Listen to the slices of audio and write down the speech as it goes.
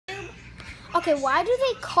Okay, why do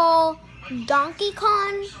they call Donkey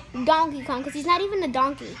Kong Donkey Kong? Because he's not even a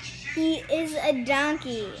donkey. He is a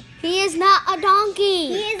donkey. He is not a donkey.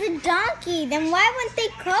 He is a donkey. Then why wouldn't they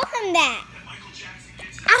call him that?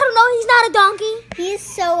 I don't know. He's not a donkey. He is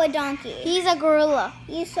so a donkey. He's a gorilla.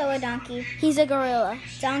 He's so a donkey. He's a gorilla.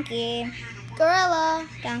 Donkey. Gorilla.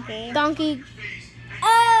 Donkey. Donkey.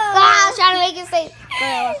 Oh! Ah, I was trying to make it say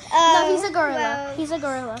gorilla. Oh, No, he's a gorilla. well, He's a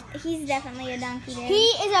gorilla. He's definitely a donkey. Then. He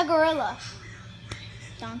is a gorilla.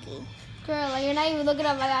 Donkey. Gorilla. You're not even looking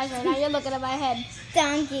at my eyes right now. You're looking at my head.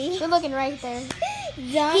 Donkey. You're looking right there.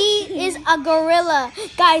 Donkey. He is a gorilla.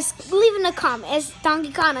 Guys, leave in the comment. Is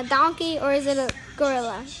Donkey Kong a donkey or is it a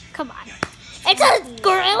gorilla? Come on. It's a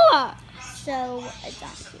gorilla. So a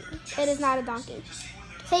donkey. It is not a donkey.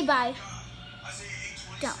 Say bye.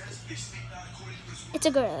 Donkey. It's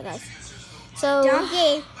a gorilla, guys. So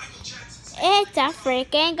Donkey. it's a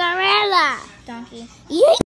freaking gorilla. Donkey. Yeet.